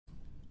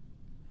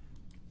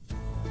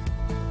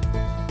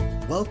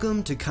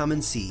Welcome to Come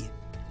and See,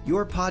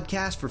 your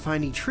podcast for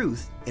finding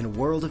truth in a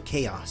world of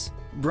chaos.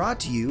 Brought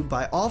to you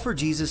by All for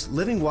Jesus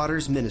Living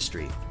Waters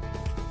Ministry.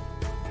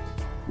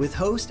 With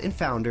host and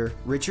founder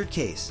Richard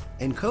Case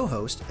and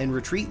co-host and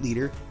retreat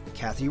leader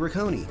Kathy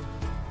Riccone.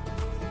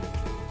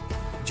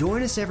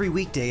 Join us every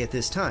weekday at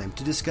this time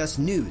to discuss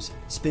news,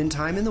 spend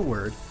time in the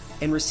Word,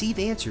 and receive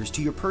answers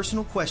to your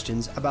personal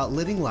questions about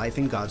living life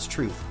in God's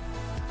truth.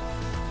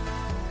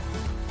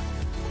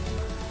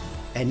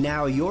 And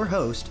now your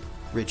host,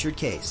 Richard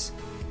Case.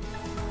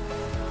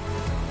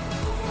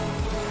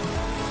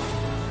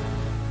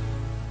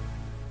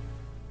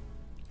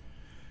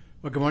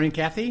 Well, good morning,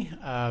 Kathy.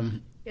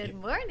 Good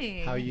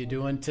morning. How are you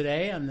doing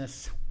today on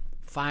this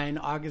fine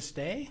August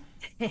day?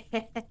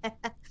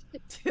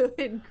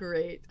 Doing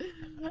great.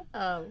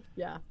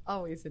 Yeah,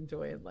 always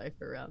enjoying life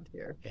around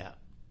here. Yeah.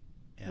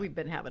 We've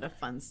been having a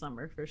fun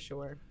summer for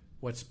sure.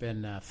 What's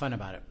been fun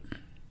about it?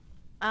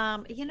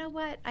 You know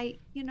what?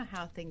 You know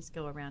how things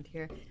go around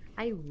here.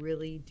 I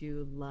really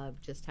do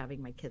love just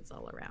having my kids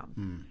all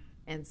around.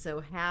 And so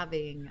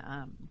having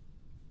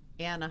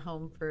Anna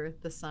home for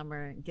the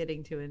summer and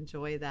getting to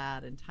enjoy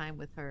that and time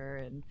with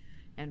her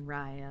and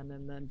Ryan,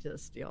 and then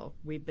just,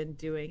 we've been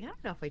doing, I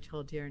don't know if I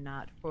told you or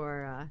not,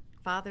 for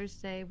Father's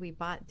Day, we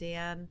bought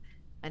Dan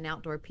an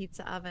outdoor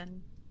pizza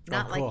oven.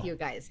 Not cool. like you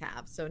guys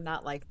have, so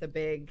not like the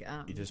big.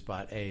 You just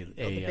bought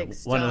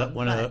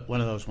one of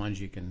those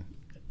ones you can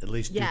at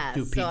least do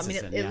pizzas. So I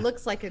mean, it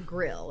looks like a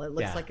grill. It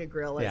looks like a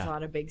grill. It's Yeah.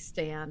 on a big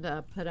stand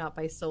put out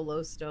by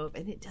Solo Stove,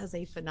 and it does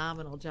a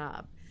phenomenal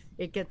job.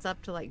 It gets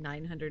up to like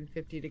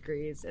 950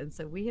 degrees, and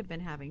so we have been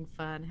having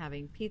fun,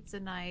 having pizza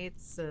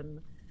nights, and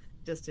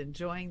just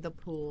enjoying the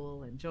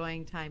pool,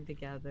 enjoying time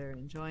together,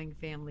 enjoying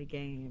family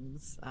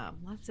games.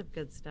 Lots of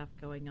good stuff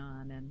going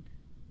on, and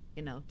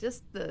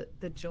just the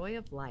joy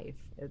of life.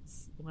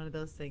 It's one of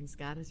those things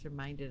God has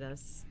reminded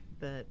us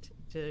that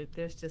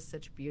there's just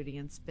such beauty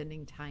in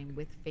spending time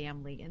with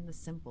family in the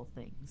simple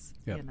things.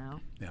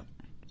 Yep.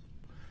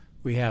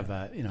 We have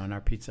in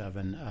our pizza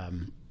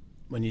oven,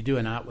 when you do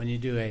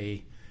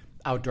a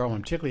outdoor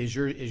one, particularly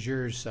is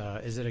yours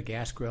is it a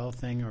gas grill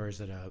thing or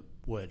is it a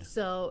wood?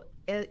 So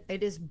it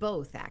is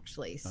both,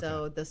 actually.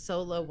 So the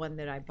Solo one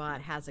that I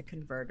bought has a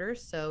converter,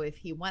 so if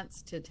he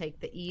wants to take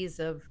the ease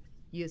of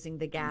using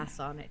the gas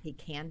on it, he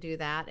can do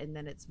that, and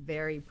then it's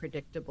very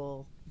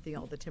predictable,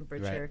 the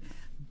temperature. Right.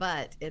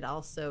 But it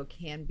also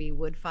can be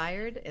wood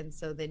fired, and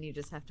so then you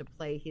just have to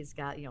play. He's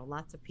got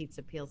lots of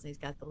pizza peels, and he's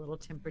got the little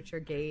temperature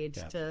gauge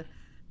to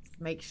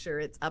make sure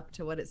it's up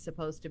to what it's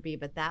supposed to be.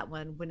 But that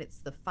one, when it's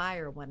the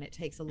fire one, it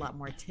takes a lot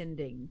more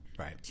tending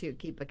to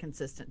keep a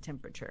consistent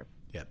temperature.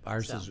 Yep,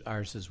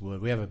 ours is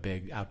wood. We have a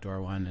big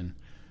outdoor one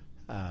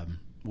and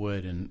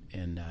wood,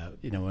 and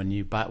when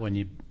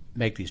you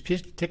make these,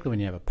 particularly when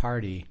you have a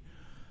party,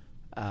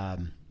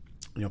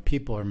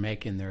 people are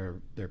making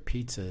their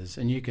pizzas,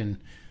 and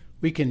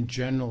we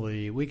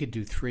could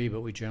do 3,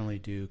 but we generally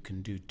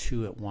can do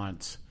 2 at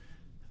once.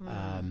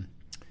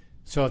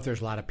 So if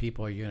there's a lot of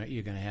people,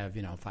 you're gonna have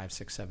 5,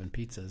 6, 7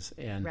 pizzas,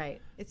 and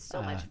right. It's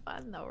so much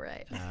fun though,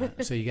 right?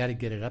 So you got to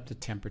get it up to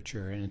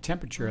temperature, and the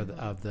temperature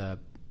of the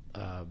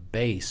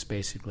base,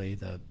 basically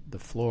the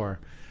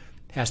floor,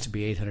 has to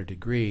be 800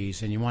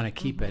 degrees, and you want to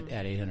keep it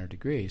at 800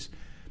 degrees.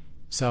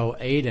 So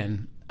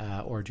Aiden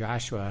or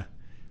Joshua,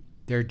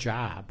 their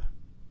job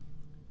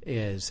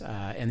is,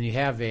 and you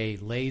have a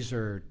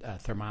laser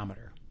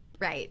thermometer.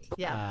 Right.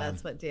 Yeah,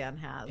 that's what Dan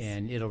has.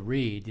 And it'll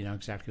read,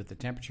 exactly what the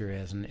temperature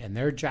is, and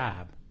their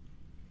job,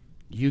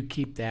 you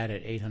keep that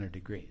at 800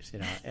 degrees,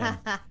 and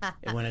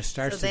when it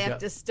starts so they have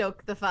to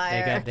stoke the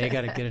fire. They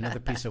got to get another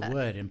piece of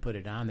wood and put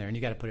it on there, and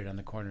you got to put it on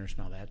the corners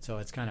and all that. So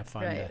it's kind of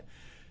fun. Right.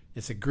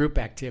 It's a group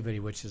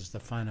activity, which is the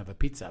fun of a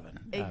pizza oven.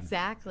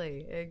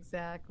 Exactly.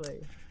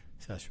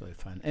 So that's really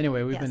fun.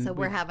 Anyway,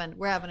 we're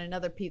having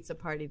another pizza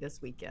party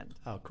this weekend.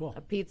 Oh, cool!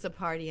 A pizza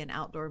party and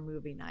outdoor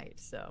movie night.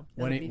 So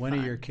when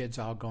are your kids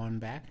all going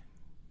back?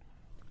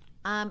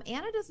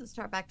 Anna doesn't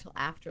start back till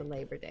after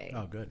Labor Day.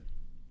 Oh, good.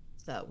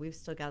 So we've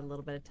still got a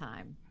little bit of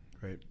time.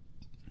 Great.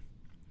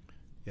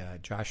 Yeah,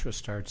 Joshua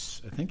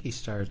starts. I think he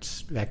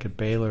starts back at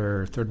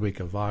Baylor 3rd week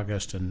of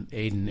August, and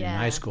Aiden in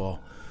high school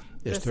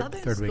is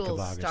third week of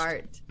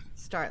August.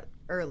 Start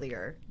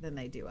earlier than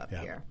they do up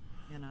here.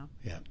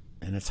 Yeah.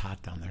 And it's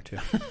hot down there, too.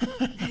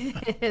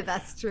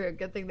 That's true.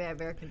 Good thing they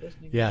have air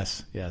conditioning.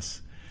 Yes.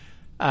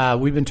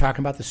 We've been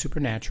talking about the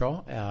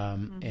supernatural,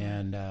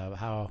 and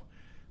how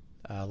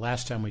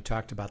last time we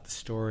talked about the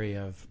story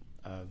of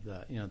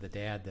the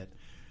dad that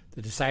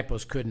the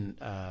disciples couldn't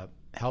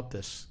help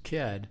this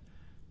kid,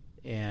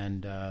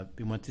 and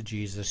we went to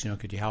Jesus.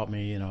 Could you help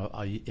me?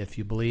 If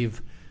you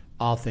believe,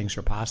 all things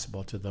are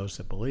possible to those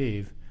that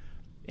believe.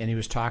 And he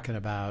was talking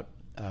about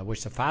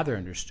which the Father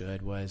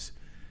understood was,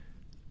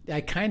 I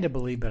kind of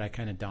believe, but I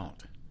kind of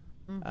don't.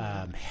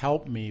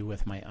 Help me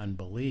with my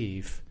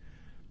unbelief,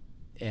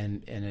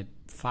 and it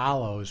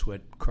follows what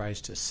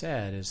Christ has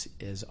said: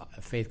 is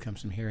faith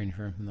comes from hearing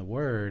from the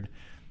Word.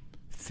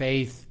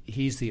 faith,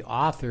 he's the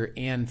author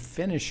and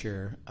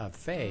finisher of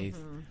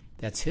faith.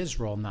 That's his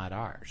role, not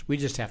ours. We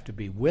just have to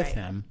be with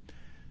him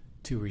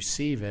to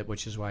receive it,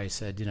 which is why he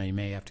said, you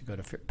may have to go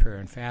to prayer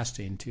and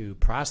fasting to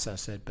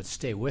process it, but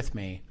stay with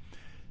me.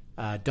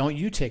 Don't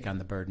you take on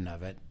the burden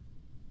of it,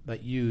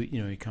 but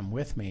you come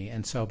with me.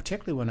 And so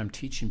particularly when I'm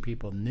teaching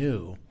people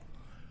new,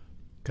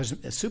 because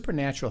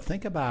supernatural,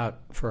 think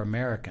about for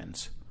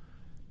Americans,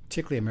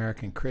 particularly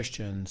American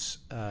Christians,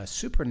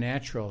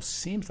 supernatural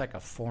seems like a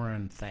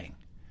foreign thing.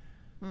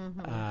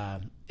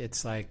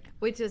 It's like...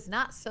 Which is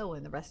not so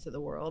in the rest of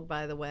the world,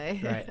 by the way.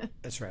 Right,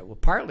 that's right. Well,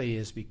 partly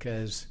is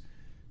because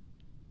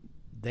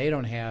they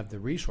don't have the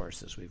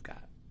resources we've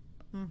got.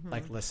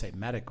 Like, let's say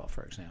medical,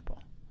 for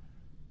example.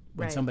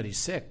 When somebody's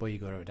sick, well, you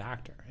go to a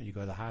doctor and you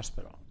go to the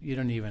hospital. You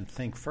don't even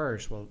think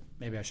first, well,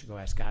 maybe I should go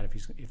ask God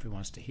if he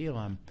wants to heal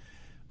him.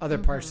 Other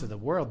parts of the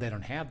world, they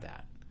don't have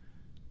that.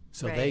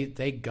 So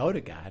they go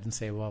to God and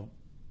say, well,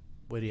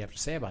 what do you have to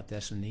say about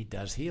this? And he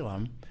does heal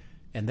them.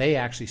 And they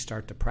actually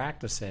start to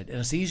practice it. And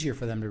it's easier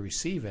for them to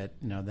receive it,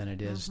 than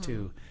it is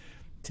to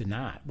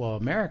not. Well,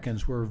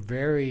 Americans were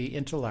very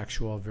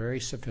intellectual, very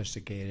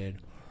sophisticated.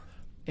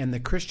 And the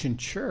Christian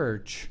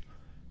church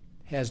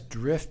has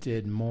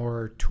drifted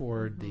more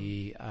toward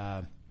the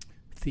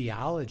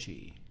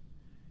theology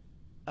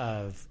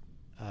of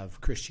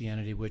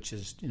Christianity, which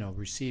is,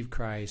 receive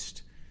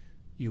Christ,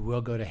 you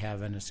will go to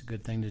heaven, it's a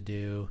good thing to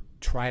do,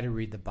 try to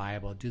read the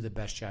Bible, do the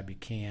best job you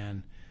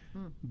can,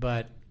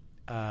 but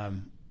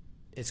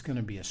it's going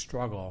to be a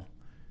struggle,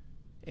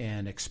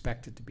 and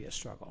expect it to be a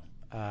struggle.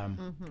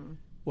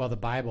 Well, the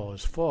Bible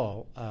is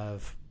full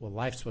of,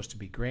 life's supposed to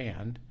be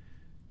grand,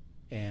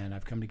 and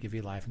I've come to give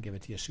you life and give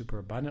it to you super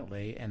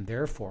abundantly, and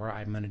therefore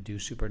I'm going to do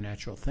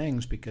supernatural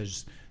things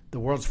because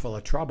the world's full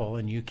of trouble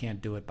and you can't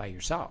do it by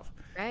yourself.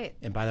 Right.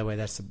 And by the way,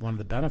 that's one of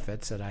the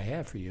benefits that I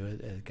have for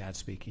you, God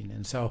speaking.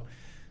 And so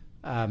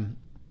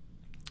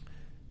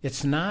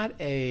it's not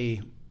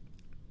a,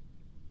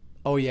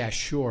 oh yeah,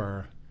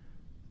 sure,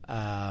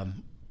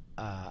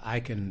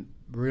 I can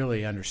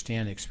really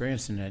understand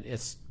experiencing it.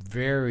 It's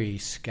very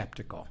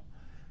skeptical.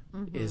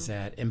 Is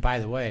that, and by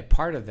the way,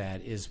 part of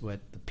that is what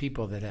the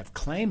people that have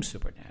claimed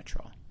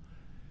supernatural,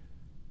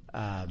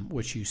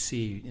 which you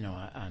see,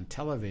 on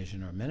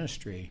television or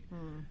ministry.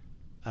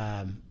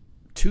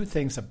 Two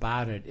things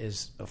about it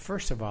is,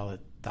 first of all,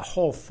 the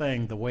whole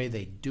thing, the way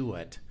they do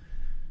it,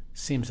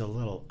 seems a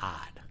little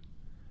odd.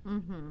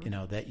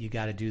 That you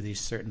got to do these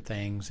certain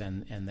things,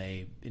 and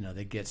they,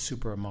 they get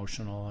super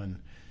emotional, and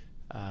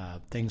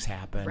things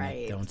happen.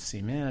 Right. It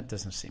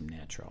doesn't seem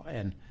natural,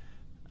 and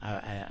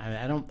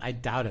I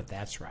doubt if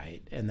that's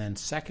right. And then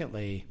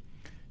secondly,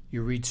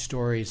 you read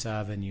stories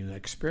of and you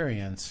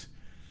experience,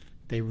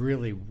 they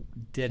really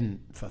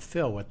didn't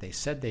fulfill what they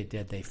said they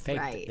did. They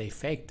faked it. They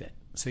faked it.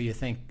 So you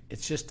think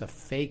it's just a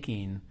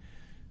faking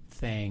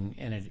thing,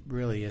 and it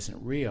really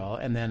isn't real.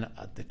 And then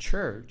the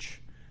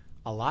church,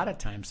 a lot of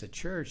times the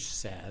church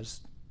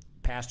says,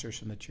 pastors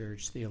from the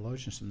church,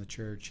 theologians from the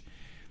church,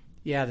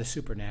 yeah, the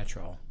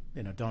supernatural,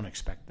 don't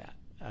expect that.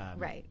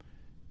 Right.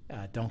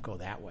 Don't go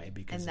that way,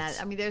 because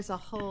there's a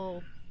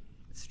whole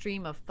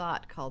stream of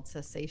thought called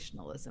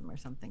cessationalism or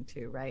something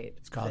too, right?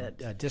 It's called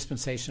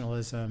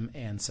dispensationalism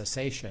and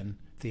cessation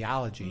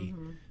theology.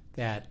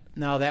 That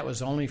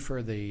was only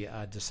for the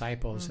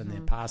disciples and the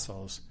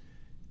apostles,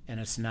 and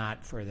it's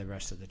not for the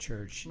rest of the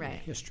church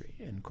history.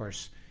 And of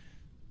course,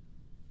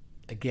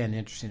 again,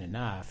 interesting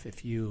enough,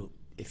 if you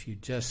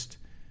just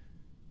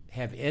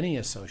have any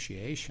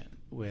association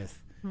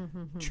with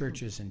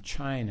churches in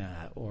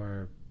China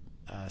or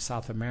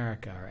South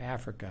America or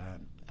Africa,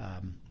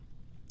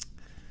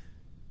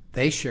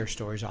 they share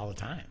stories all the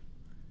time,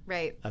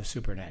 right, of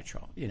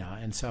supernatural,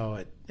 and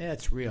so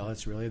it's real,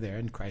 it's really there,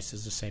 and Christ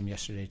is the same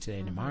yesterday, today,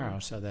 and tomorrow.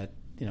 So that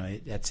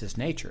that's his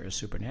nature, is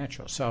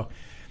supernatural. So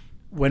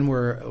when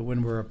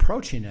we're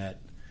approaching it,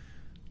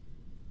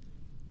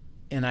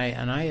 and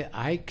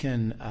I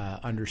can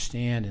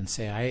understand and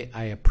say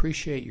I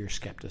appreciate your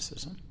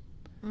skepticism.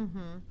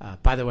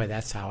 By the way,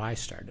 that's how I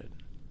started.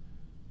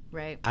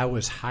 Right. I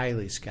was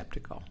highly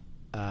skeptical.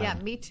 Yeah,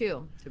 me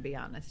too, to be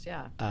honest.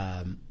 Yeah.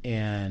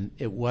 And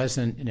it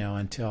wasn't,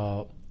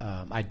 until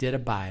I did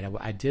abide.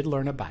 I did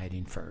learn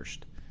abiding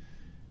first,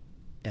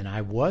 and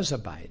I was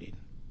abiding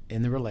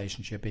in the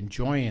relationship,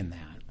 enjoying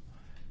that.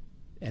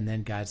 And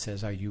then God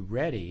says, "Are you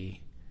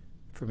ready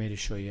for me to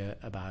show you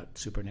about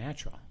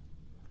supernatural?"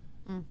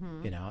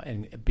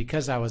 And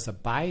because I was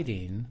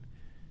abiding,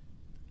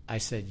 I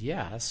said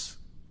yes.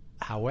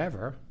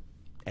 However,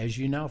 as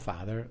you know,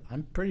 Father,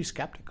 I'm pretty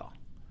skeptical.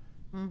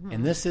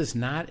 And this is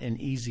not an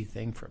easy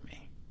thing for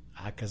me,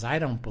 because I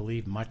don't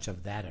believe much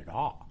of that at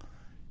all.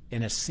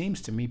 And it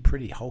seems to me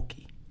pretty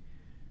hokey.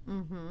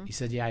 He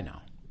said, yeah, I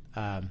know.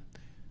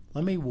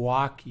 Let me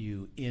walk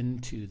you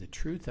into the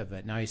truth of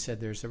it. Now, he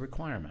said there's a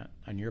requirement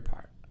on your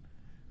part.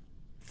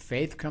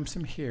 Faith comes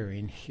from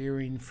hearing,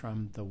 hearing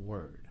from the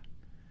Word.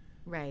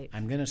 Right.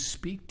 I'm going to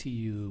speak to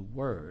you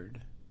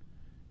Word,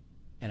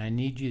 and I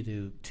need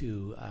you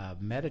to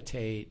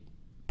meditate,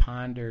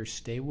 ponder,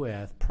 stay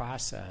with,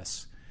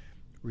 process,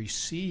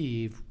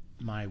 receive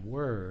my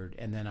word,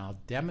 and then I'll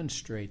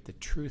demonstrate the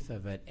truth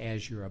of it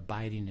as you're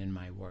abiding in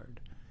my word.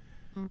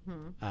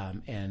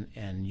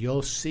 And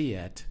you'll see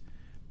it,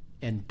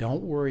 and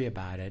don't worry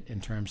about it in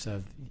terms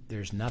of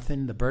there's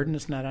nothing, the burden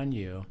is not on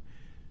you.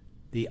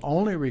 The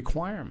only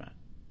requirement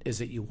is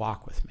that you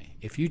walk with me.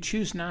 If you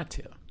choose not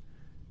to,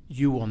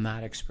 you will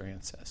not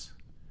experience this.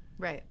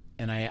 Right.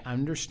 And I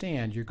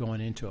understand you're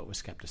going into it with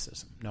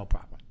skepticism. No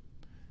problem.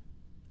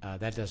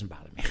 That doesn't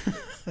bother me.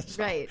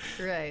 So,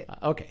 right.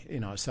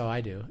 okay, so I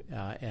do,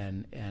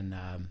 and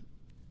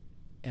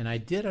I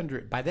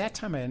did by that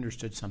time I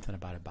understood something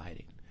about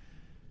abiding,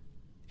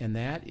 and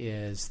that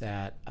is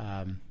that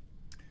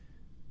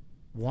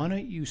why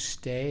don't you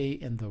stay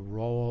in the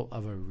role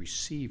of a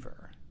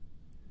receiver,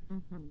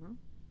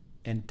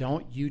 and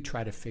don't you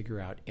try to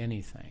figure out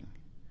anything,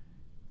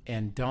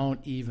 and don't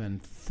even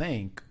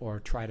think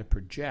or try to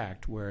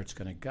project where it's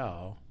going to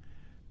go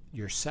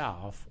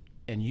yourself.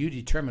 And you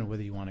determine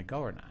whether you want to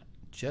go or not.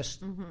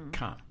 Just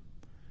come.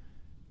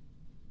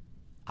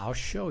 I'll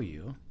show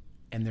you,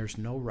 and there's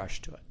no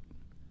rush to it.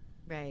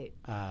 Right.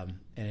 And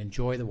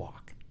enjoy the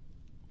walk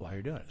while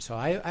you're doing it. So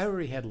I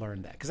already had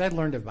learned that, because I'd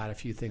learned about a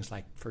few things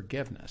like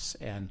forgiveness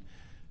and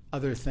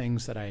other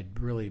things that I'd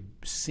really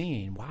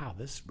seen. Wow,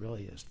 this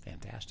really is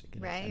fantastic.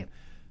 Right.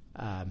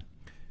 And,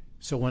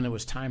 so when it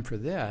was time for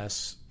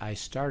this, I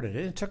started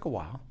it. It took a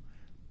while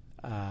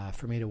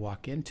for me to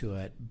walk into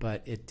it,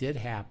 but it did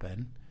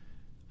happen.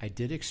 I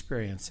did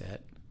experience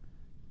it.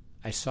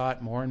 I saw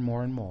it more and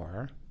more and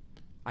more.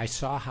 I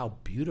saw how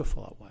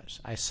beautiful it was.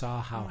 I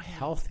saw how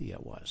healthy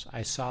it was.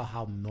 I saw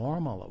how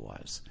normal it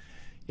was.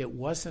 It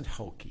wasn't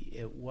hokey.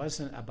 It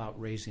wasn't about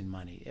raising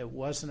money. It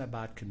wasn't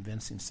about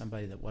convincing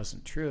somebody that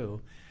wasn't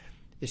true.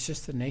 It's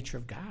just the nature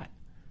of God.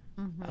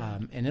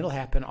 And it'll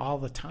happen all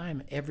the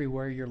time,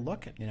 everywhere you're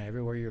looking,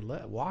 everywhere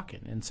you're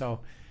walking. And so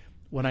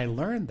when I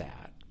learned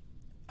that,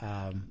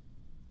 and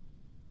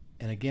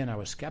again, I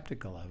was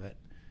skeptical of it,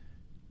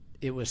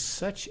 it was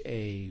such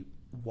a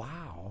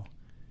wow,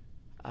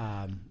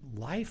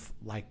 life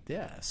like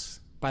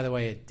this. By the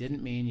way, it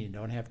didn't mean you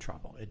don't have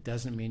trouble. It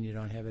doesn't mean you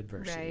don't have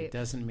adversity. Right. It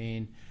doesn't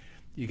mean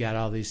you got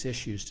all these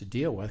issues to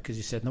deal with, because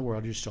you said in the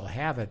world you still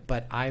have it,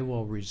 but I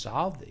will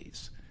resolve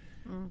these.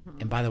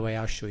 And by the way,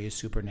 I'll show you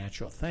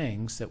supernatural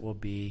things that will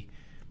be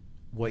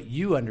what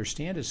you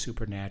understand as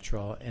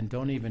supernatural, and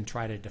don't even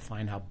try to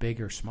define how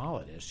big or small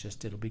it is.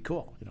 Just it'll be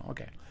cool.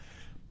 Okay.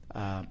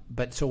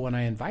 But so when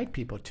I invite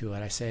people to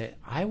it, I say,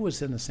 I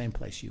was in the same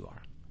place you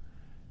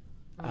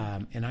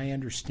are. And I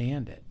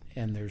understand it.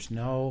 And there's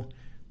no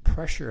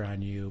pressure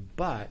on you,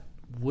 but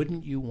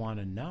wouldn't you want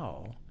to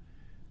know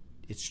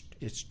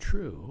it's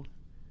true?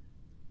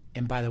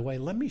 And by the way,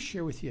 let me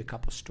share with you a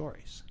couple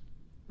stories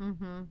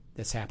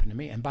that's happened to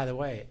me. And by the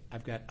way,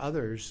 I've got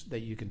others that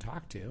you can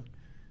talk to.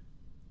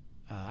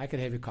 I could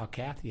have you call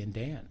Kathy and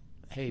Dan.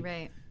 Hey,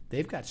 Right.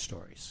 they've got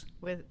stories.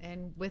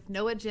 With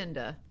no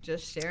agenda,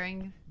 just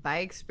sharing by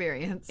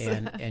experience.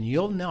 And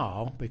you'll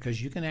know,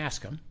 because you can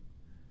ask them,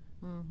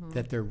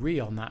 that they're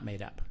real, not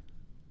made up.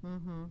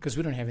 Because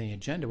we don't have any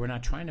agenda. We're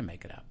not trying to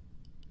make it up.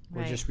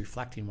 We're Right. just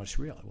reflecting what's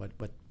real,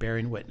 what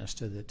bearing witness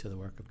to the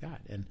work of God.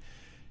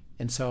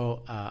 And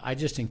so I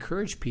just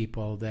encourage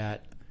people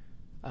that,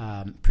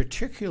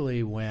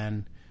 particularly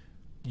when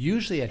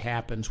usually it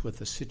happens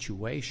with a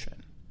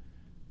situation,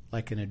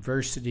 like an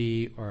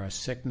adversity or a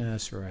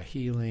sickness or a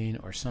healing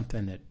or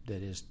something that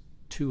is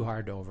too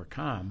hard to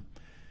overcome,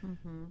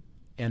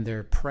 and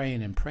they're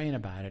praying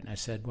about it. And I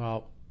said,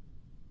 well,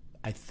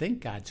 I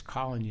think God's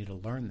calling you to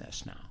learn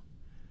this now.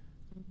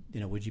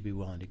 Would you be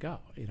willing to go?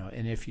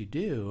 And if you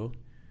do,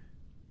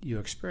 you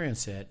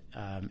experience it,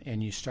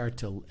 and you start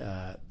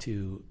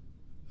to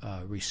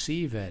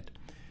receive it.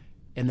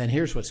 And then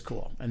here's what's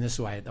cool, and this is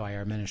why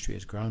our ministry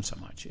has grown so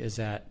much, is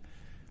that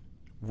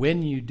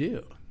when you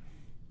do,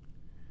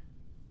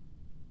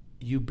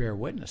 you bear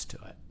witness to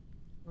it.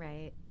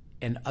 Right.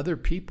 And other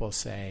people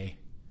say,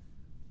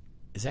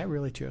 is that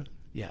really true?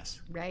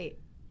 Yes. Right.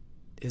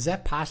 Is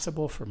that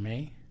possible for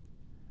me?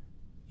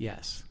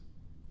 Yes.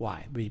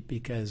 Why?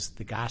 Because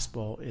the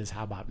gospel is,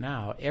 how about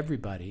now,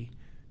 everybody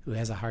who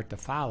has a heart to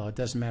follow, it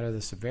doesn't matter the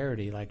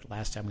severity, like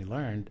last time we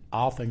learned,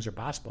 all things are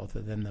possible to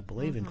them that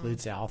believe,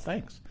 includes all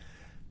things.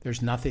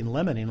 There's nothing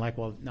limiting, like,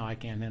 well, no, I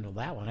can't handle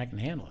that one, I can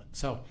handle it.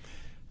 So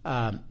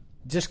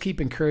just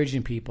keep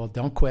encouraging people.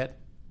 Don't quit.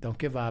 Don't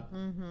give up.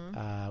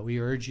 We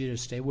urge you to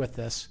stay with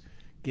us,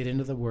 get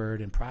into the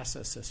Word, and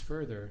process this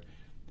further.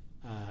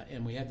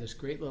 And we have this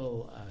great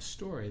little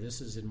story.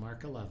 This is in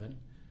Mark 11,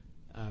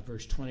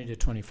 verse 20 to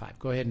 25.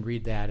 Go ahead and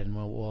read that, and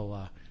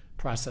we'll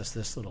process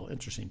this little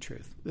interesting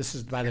truth. This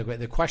is, by the way,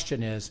 the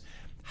question is,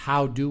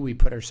 how do we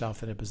put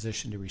ourselves in a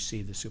position to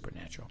receive the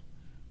supernatural?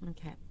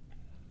 Okay.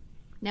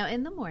 Now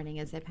in the morning,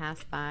 as they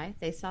passed by,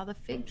 they saw the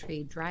fig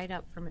tree dried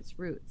up from its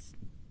roots.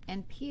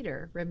 And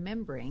Peter,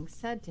 remembering,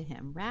 said to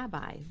him,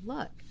 Rabbi,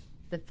 look,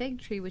 the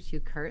fig tree which you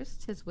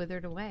cursed has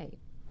withered away.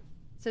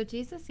 So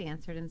Jesus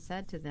answered and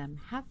said to them,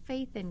 have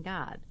faith in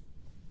God.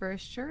 For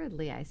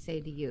assuredly I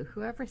say to you,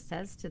 whoever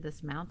says to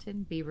this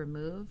mountain, be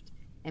removed,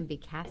 and be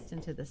cast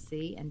into the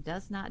sea, and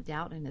does not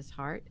doubt in his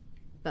heart,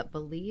 but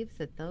believes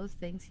that those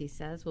things he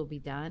says will be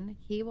done,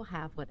 he will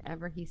have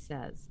whatever he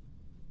says.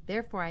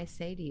 Therefore I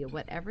say to you,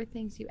 whatever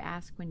things you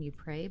ask when you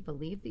pray,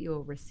 believe that you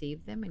will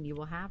receive them, and you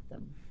will have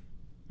them.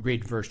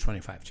 Read verse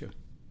 25 too.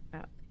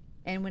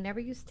 And whenever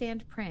you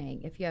stand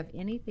praying, if you have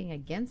anything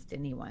against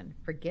anyone,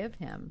 forgive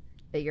him,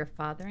 that your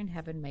Father in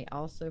heaven may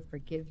also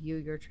forgive you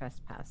your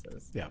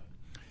trespasses. Yeah.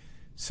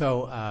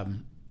 So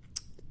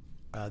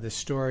this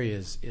story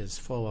is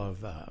full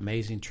of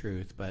amazing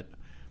truth, but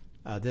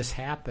this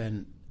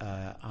happened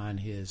on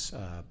his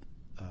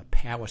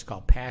what's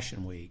called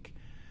Passion Week,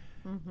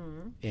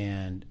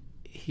 and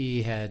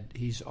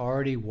he's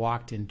already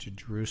walked into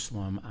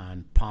Jerusalem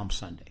on Palm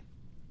Sunday,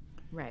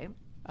 right,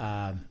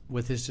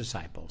 with his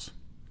disciples.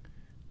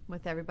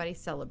 With everybody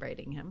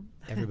celebrating him.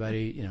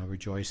 Everybody,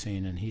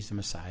 rejoicing, and he's the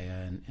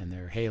Messiah, and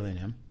they're hailing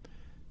him.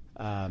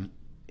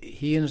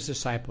 He and his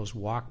disciples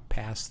walk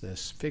past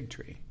this fig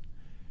tree,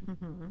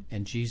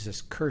 and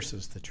Jesus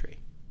curses the tree,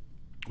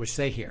 which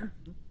they hear.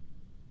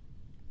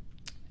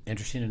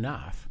 Interesting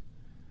enough,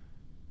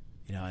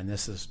 and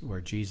this is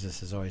where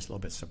Jesus is always a little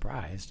bit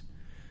surprised.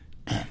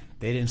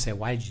 They didn't say,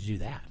 "Why did you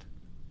do that?"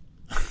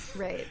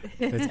 Right.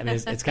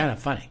 It's kind of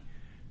funny.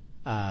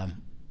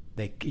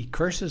 He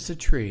curses the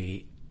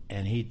tree.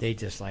 And they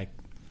just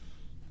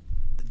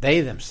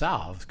they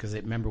themselves, because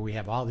remember we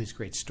have all these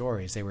great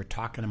stories, they were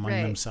talking among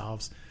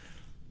themselves.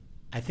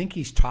 I think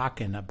he's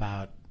talking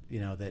about,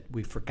 that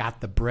we forgot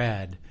the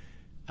bread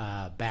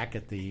back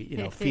at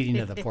the, feeding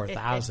of the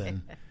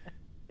 4,000.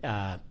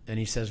 And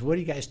he says, what are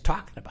you guys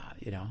talking about,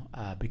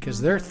 because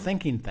they're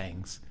thinking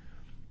things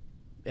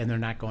and they're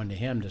not going to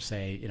him to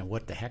say,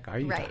 what the heck are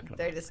you talking about?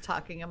 They're just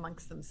talking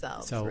amongst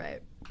themselves. So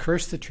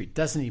curse the tree,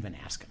 doesn't even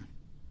ask him.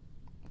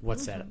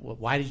 What's that?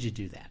 Why did you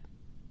do that?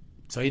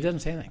 So he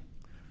doesn't say anything.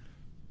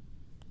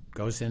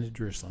 Goes into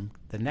Jerusalem.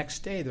 The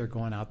next day they're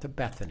going out to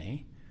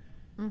Bethany.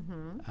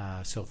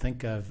 So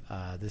think of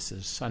this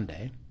is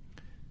Sunday,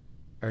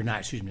 or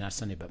not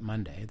Sunday, but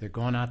Monday. They're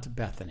going out to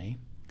Bethany,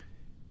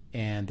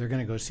 and they're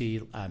going to go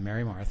see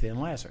Mary, Martha, and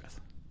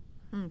Lazarus.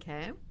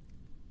 Okay.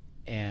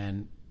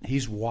 And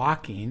he's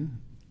walking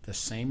the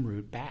same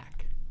route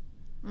back.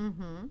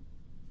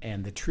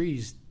 And the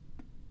tree's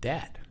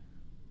dead.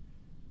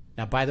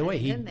 Now, by the way,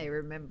 then they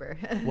remember.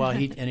 Well,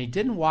 he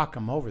didn't walk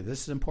them over.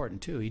 This is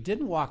important too. He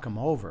didn't walk them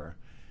over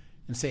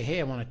and say, "Hey,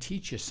 I want to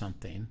teach you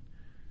something."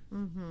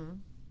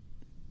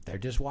 They're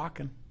just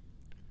walking,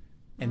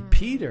 and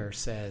Peter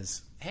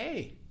says,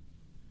 "Hey,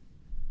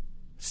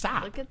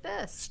 stop! Look at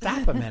this!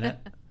 Stop a minute!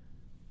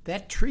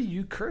 That tree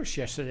you cursed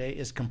yesterday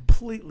is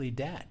completely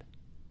dead."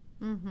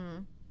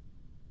 And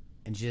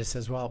Jesus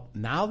says, "Well,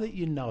 now that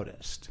you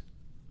noticed,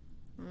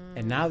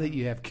 and now that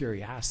you have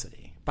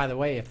curiosity." By the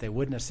way, if they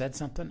wouldn't have said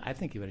something, I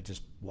think he would have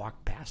just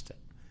walked past it.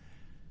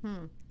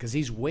 Because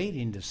he's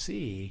waiting to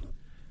see,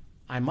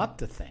 I'm up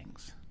to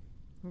things.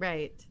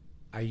 Right.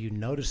 Are you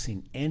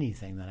noticing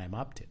anything that I'm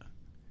up to?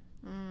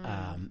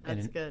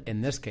 That's good.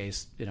 In this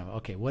case,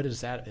 okay, what is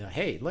that?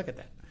 Hey, look at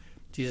that.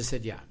 Jesus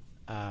said, yeah.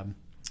 And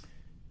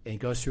he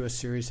goes through a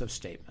series of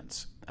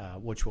statements,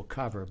 which we'll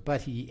cover.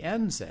 But he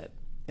ends it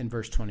in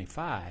verse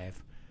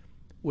 25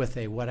 with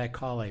what I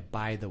call a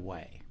by the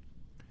way.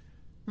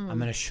 I'm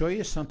going to show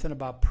you something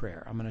about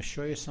prayer. I'm going to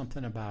show you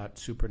something about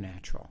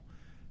supernatural.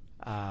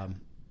 I'm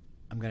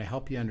going to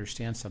help you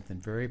understand something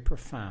very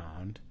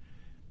profound.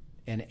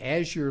 And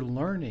as you're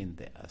learning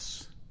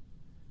this,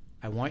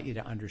 I want you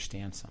to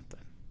understand something.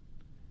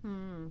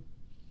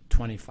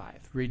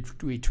 25. Read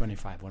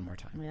 25 one more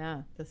time.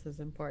 Yeah, this is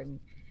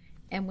important.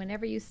 And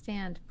whenever you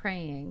stand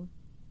praying,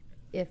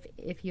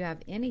 if you have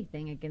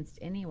anything against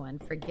anyone,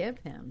 forgive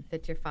him,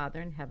 that your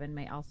Father in heaven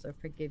may also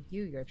forgive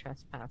you your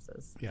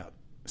trespasses. Yeah.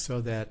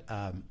 So that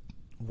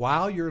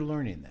while you're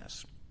learning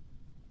this,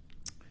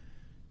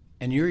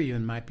 and you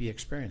even might be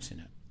experiencing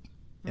it,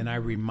 and I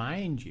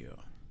remind you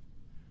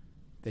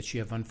that you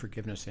have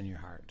unforgiveness in your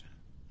heart,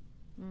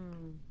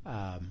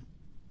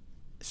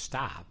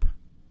 stop,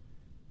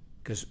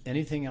 because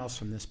anything else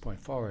from this point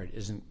forward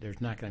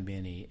there's not going to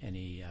be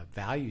any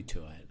value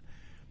to it.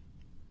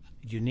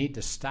 You need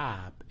to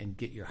stop and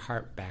get your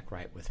heart back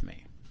right with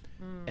me.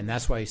 And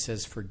that's why he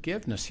says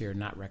forgiveness here,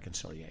 not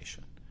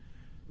reconciliation.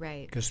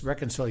 Right. Because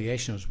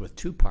reconciliation is with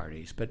two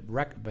parties,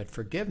 but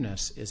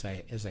forgiveness is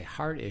a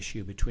heart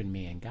issue between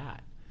me and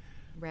God.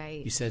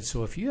 Right. He said,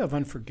 so if you have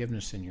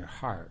unforgiveness in your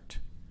heart,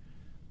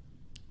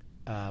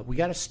 we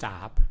got to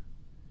stop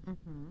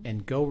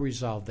and go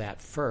resolve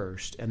that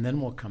first, and then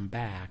we'll come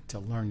back to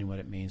learning what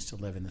it means to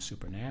live in the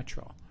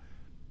supernatural.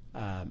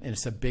 And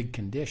it's a big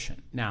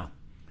condition. Now,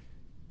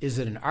 is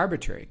it an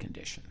arbitrary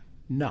condition?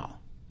 No.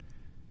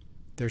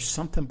 There's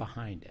something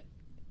behind it.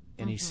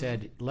 And he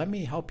said, let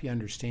me help you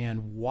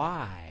understand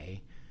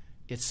why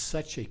it's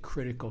such a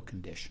critical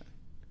condition.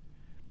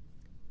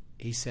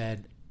 He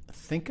said,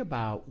 think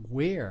about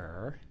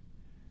where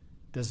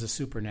does the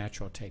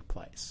supernatural take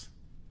place?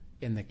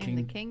 In the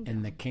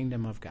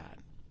kingdom of God.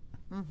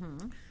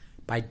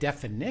 By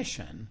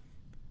definition,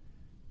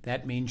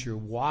 that means you're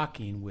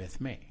walking with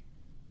me.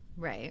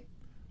 Right.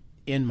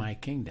 in my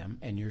kingdom,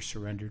 and you're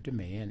surrendered to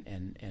me,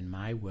 and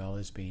my will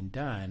is being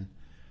done.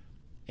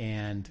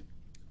 And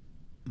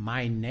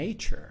my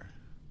nature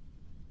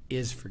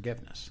is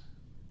forgiveness.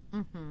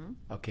 Mm-hmm.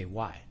 Okay,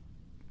 why?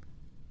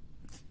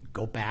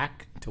 Go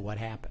back to what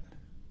happened.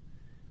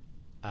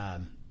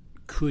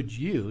 Could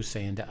you,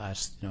 saying to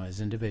us,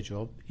 as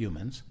individual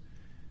humans,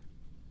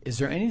 is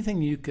there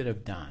anything you could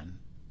have done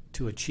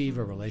to achieve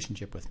a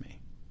relationship with me?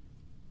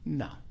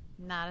 No.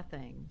 Not a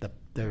thing.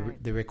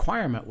 The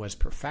requirement was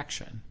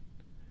perfection.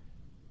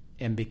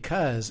 And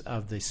because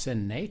of the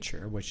sin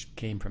nature, which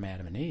came from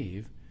Adam and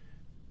Eve,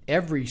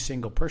 every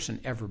single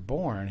person ever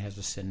born has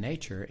a sin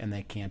nature, and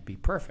they can't be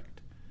perfect.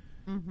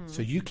 Mm-hmm.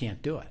 So you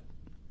can't do it.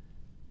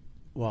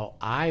 Well,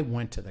 I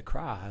went to the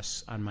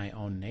cross on my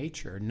own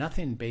nature,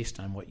 nothing based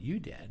on what you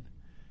did,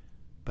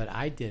 but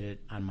I did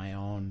it on my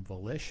own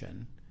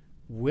volition,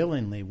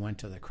 willingly went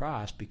to the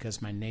cross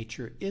because my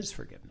nature is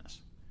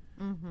forgiveness.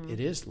 Mm-hmm. It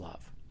is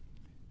love.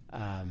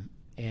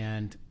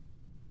 And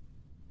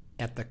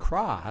at the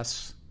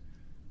cross,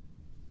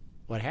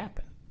 what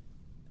happened?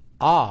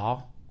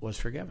 All was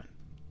forgiven.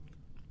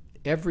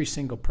 Every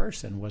single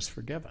person was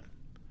forgiven.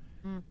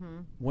 Mm-hmm.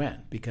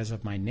 When? Because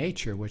of my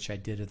nature, which I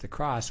did at the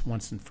cross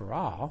once and for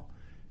all,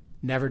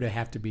 never to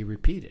have to be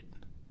repeated.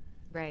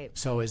 Right.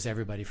 So is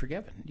everybody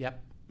forgiven? Yep.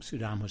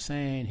 Saddam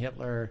Hussein,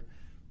 Hitler,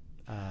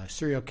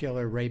 serial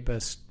killer,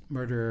 rapist,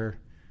 murderer,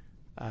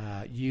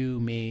 you,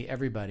 me,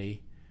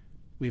 everybody,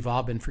 we've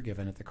all been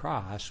forgiven at the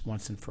cross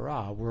once and for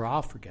all. We're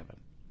all forgiven.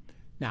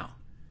 Now,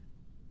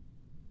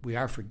 we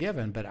are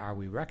forgiven, but are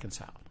we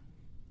reconciled?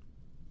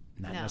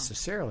 Not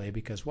necessarily,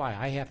 because why?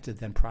 I have to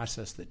then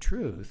process the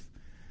truth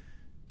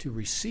to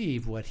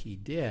receive what he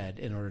did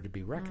in order to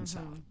be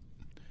reconciled.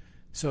 Mm-hmm.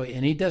 So,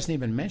 and he doesn't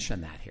even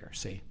mention that here,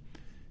 see?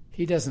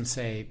 He doesn't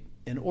say,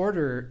 in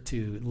order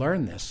to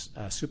learn this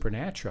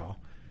supernatural,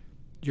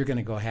 you're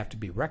going to have to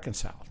be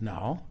reconciled.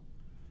 No,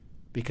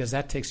 because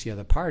that takes the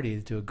other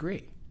party to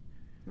agree.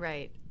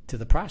 Right. To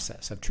the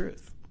process of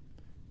truth.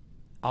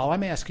 All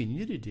I'm asking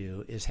you to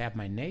do is have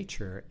my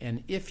nature,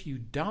 and if you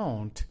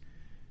don't,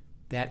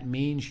 that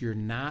means you're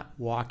not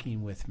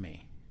walking with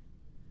me.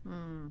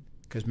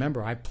 Because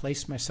remember, I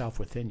placed myself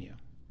within you.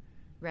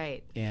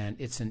 Right. And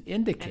it's an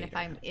indicator. And if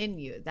I'm in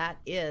you, that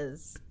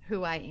is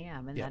who I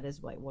am, and that is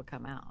what will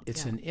come out.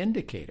 It's an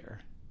indicator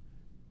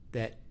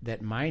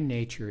that my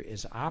nature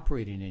is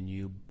operating in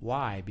you.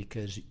 Why?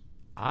 Because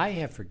I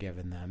have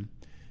forgiven them.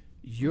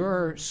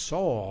 Your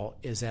soul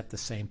is at the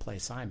same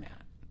place I'm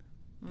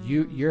at.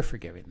 You're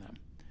forgiving them.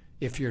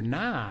 If you're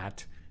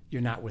not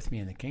with me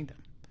in the kingdom.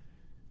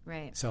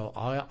 Right. So,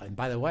 and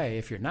by the way,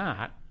 if you're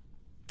not,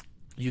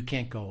 you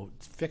can't go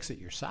fix it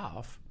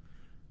yourself.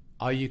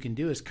 All you can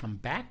do is come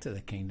back to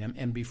the kingdom.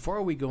 And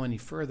before we go any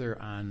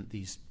further on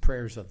these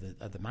prayers of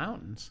the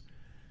mountains,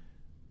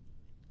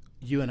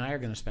 you and I are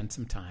going to spend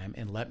some time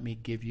and let me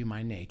give you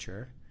my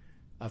nature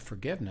of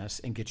forgiveness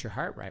and get your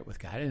heart right with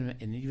God.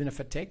 And even if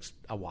it takes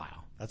a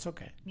while, that's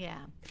okay. Yeah.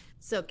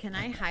 So can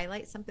I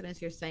highlight something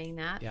as you're saying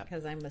that? Yeah.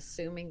 Because I'm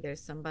assuming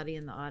there's somebody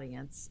in the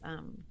audience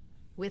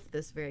with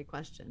this very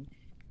question.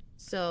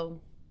 So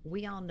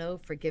we all know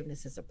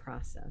forgiveness is a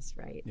process,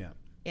 right? Yeah.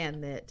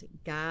 And that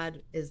God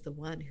is the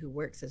one who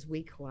works as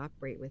we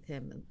cooperate with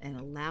him and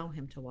allow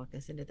him to walk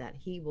us into that.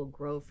 He will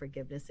grow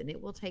forgiveness, and it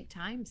will take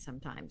time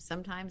sometimes.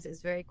 Sometimes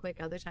it's very quick.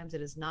 Other times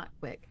it is not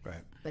quick.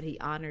 Right. But he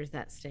honors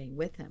that staying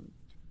with him.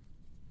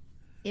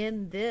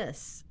 In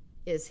this,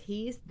 is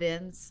he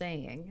then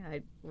saying,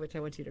 which I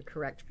want you to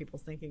correct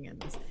people's thinking in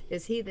this,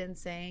 is he then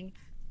saying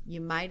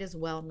you might as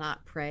well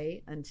not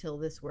pray until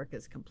this work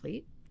is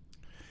complete?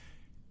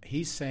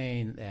 He's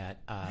saying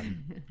that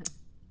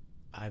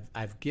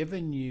I've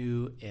given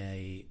you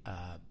a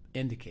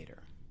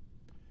indicator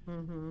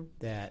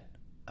that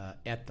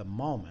at the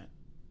moment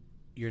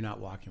you're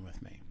not walking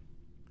with me.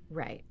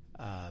 Right.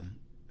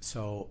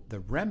 So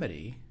the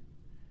remedy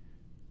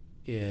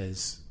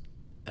is,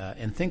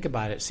 and think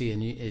about it. See,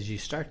 and as you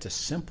start to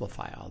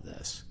simplify all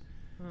this,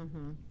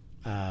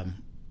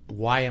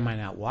 why am I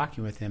not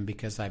walking with him?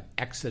 Because I've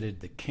exited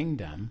the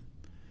kingdom.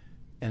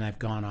 And I've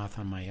gone off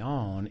on my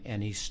own,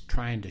 and he's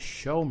trying to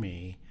show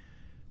me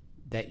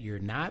that you're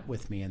not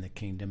with me in the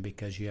kingdom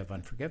because you have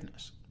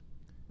unforgiveness.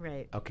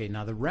 Right. Okay,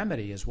 now the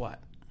remedy is what?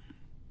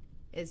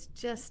 It's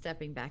just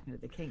stepping back into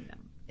the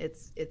kingdom.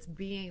 It's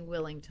being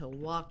willing to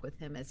walk with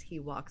him as he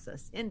walks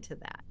us into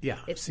that. Yeah.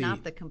 It's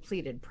not the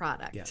completed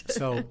product. Yeah.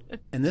 So,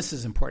 and this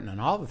is important on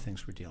all the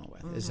things we're dealing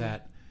with, is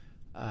that,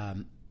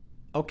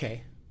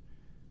 okay,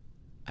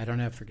 I don't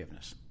have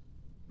forgiveness.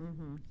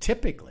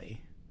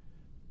 Typically,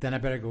 then I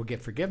better go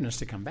get forgiveness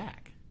to come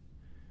back.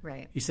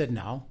 Right. He said,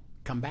 no,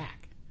 come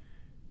back.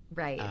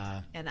 Right.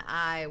 And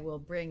I will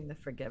bring the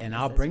forgiveness. And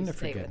I'll bring the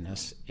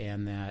forgiveness,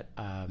 and that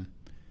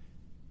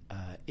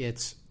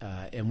it's,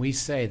 and we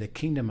say the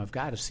kingdom of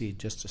God is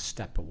just a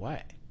step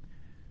away.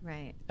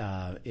 Right.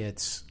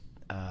 It's,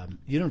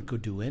 you don't go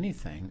do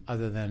anything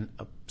other than,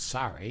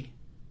 sorry,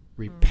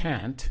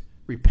 repent.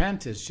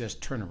 Repent is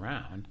just turn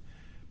around.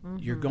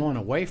 You're going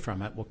away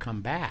from it. We'll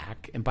come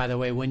back. And by the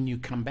way, when you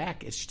come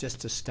back, it's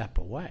just a step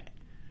away.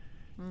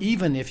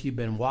 even if you've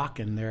been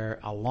walking there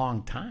a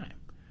long time.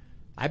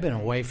 I've been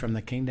away from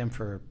the kingdom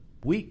for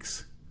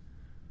weeks.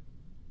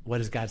 What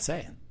does God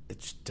say?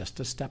 It's just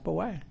a step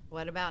away.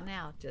 What about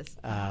now?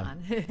 Just come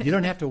on. You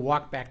don't have to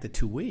walk back the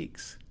 2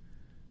 weeks.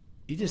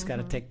 You just got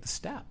to take the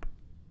step.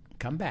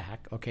 Come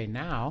back. Okay,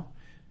 now,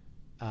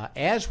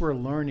 as we're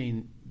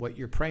learning what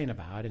you're praying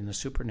about in the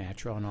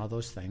supernatural and all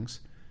those things,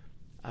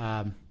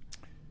 I'm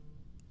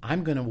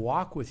going to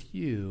walk with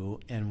you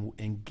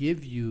and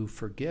give you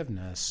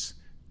forgiveness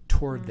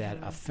toward that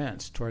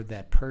offense, toward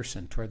that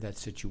person, toward that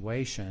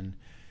situation.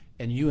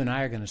 And you and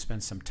I are going to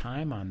spend some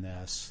time on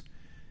this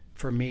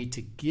for me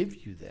to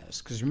give you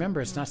this. Because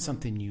remember, it's not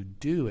something you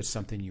do, it's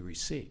something you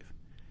receive.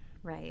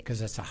 Right.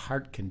 Because it's a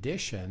heart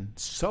condition,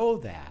 so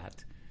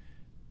that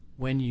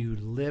when you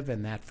live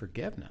in that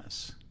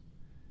forgiveness,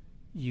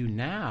 you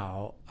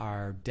now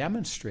are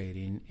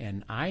demonstrating,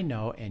 and I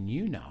know and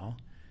you know,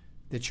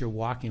 that you're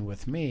walking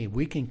with me.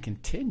 We can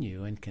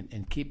continue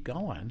and keep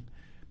going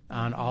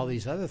on all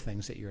these other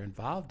things that you're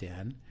involved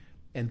in.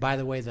 And by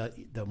the way,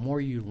 the more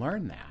you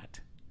learn that,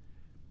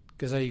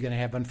 because are you going to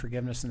have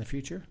unforgiveness in the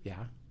future?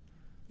 Yeah.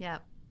 Yeah.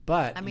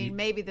 But I mean,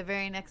 maybe the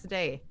very next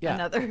day, Yeah.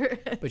 another.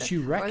 but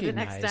you recognize, or the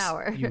next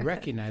hour. you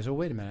recognize, oh,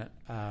 wait a minute,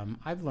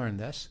 I've learned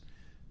this.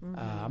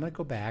 I'm going to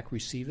go back,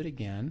 receive it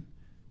again,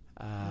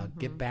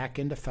 get back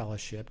into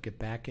fellowship, get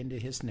back into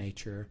his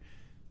nature.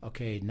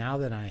 Okay, now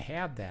that I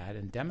have that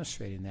and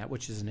demonstrating that,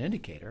 which is an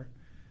indicator,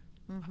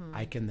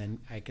 I can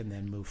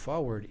then move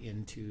forward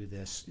into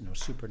this,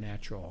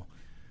 supernatural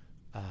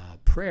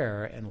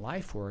prayer and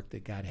life work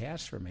that God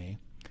has for me,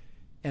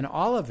 and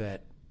all of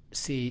it.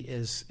 This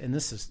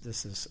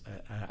is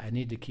I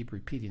need to keep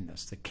repeating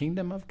this. The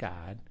kingdom of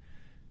God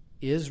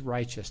is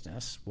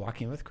righteousness,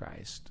 walking with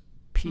Christ,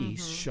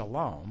 peace,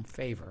 shalom,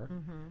 favor,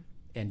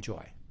 and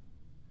joy.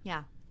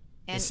 Yeah,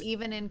 and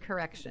even in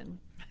correction.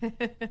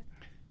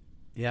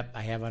 Yep,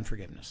 I have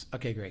unforgiveness.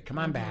 Okay, great. Come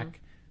on back.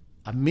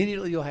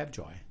 Immediately you'll have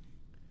joy.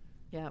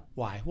 Yep.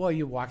 Why? Well,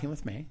 you're walking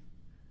with me.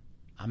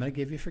 I'm going to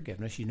give you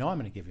forgiveness. You know I'm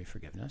going to give you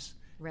forgiveness.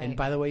 Right. And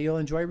by the way, you'll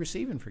enjoy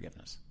receiving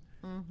forgiveness.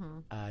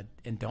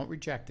 And don't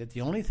reject it.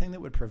 The only thing that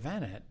would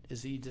prevent it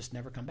is that you just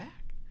never come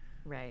back.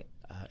 Right.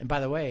 And by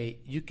the way,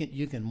 you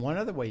can one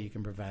other way you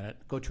can prevent it,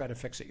 go try to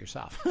fix it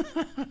yourself.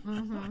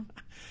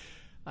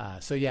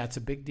 So yeah, it's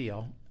a big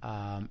deal.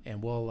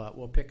 And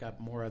we'll pick up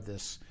more of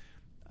this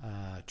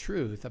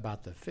truth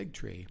about the fig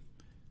tree,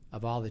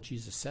 of all that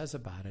Jesus says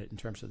about it in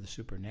terms of the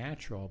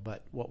supernatural.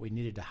 But what we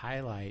needed to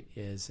highlight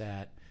is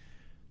that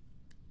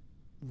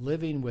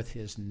living with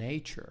his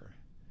nature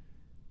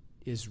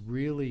is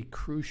really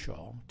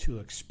crucial to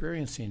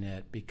experiencing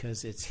it,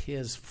 because it's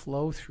his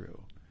flow through.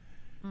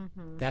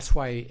 That's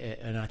why,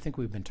 and I think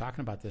we've been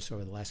talking about this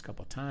over the last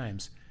couple of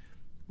times,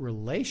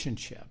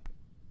 relationship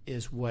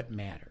is what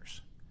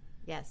matters.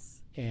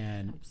 Yes.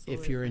 And Absolutely.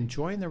 if you're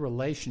enjoying the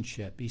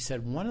relationship, he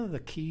said, one of the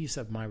keys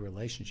of my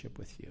relationship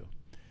with you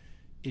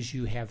is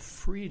you have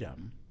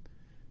freedom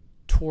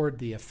toward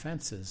the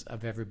offenses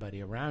of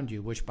everybody around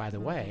you, which, by the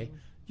way,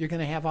 you're going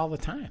to have all the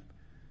time.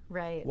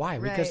 Right. Why?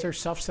 Right. Because they're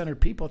self-centered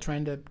people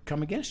trying to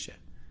come against you.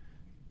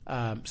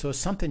 So it's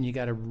something you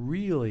got to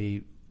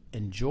really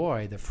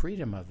enjoy the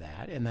freedom of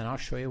that. And then I'll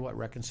show you what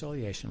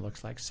reconciliation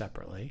looks like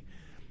separately.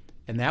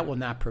 And that will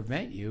not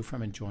prevent you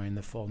from enjoying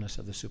the fullness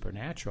of the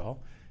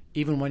supernatural,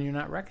 even when you're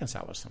not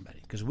reconciled with somebody,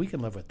 because we can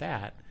live with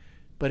that.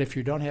 But if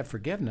you don't have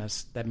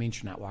forgiveness, that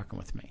means you're not walking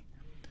with me.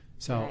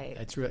 So Right.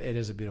 it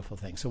is a beautiful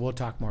thing. So we'll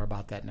talk more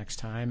about that next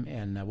time,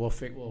 and we'll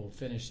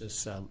finish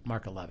this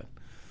Mark 11.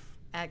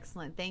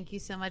 Excellent. Thank you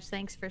so much.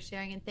 Thanks for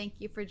sharing, and thank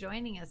you for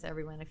joining us,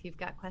 everyone. If you've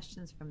got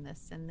questions from this,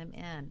 send them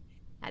in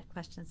at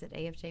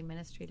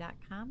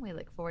questions@afjministry.com. We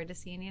look forward to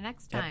seeing you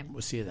next time. Yep,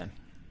 we'll see you then.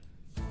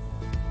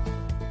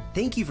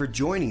 Thank you for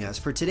joining us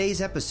for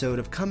today's episode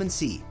of Come and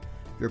See,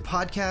 your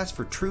podcast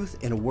for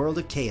truth in a world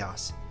of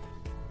chaos.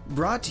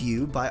 Brought to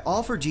you by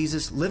All for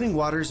Jesus Living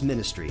Waters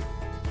Ministry.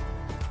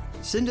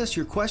 Send us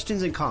your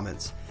questions and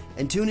comments,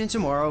 and tune in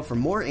tomorrow for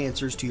more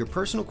answers to your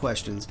personal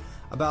questions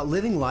about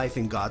living life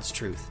in God's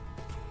truth.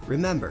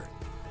 Remember,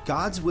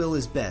 God's will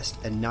is best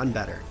and none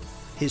better.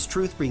 His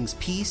truth brings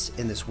peace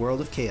in this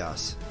world of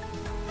chaos.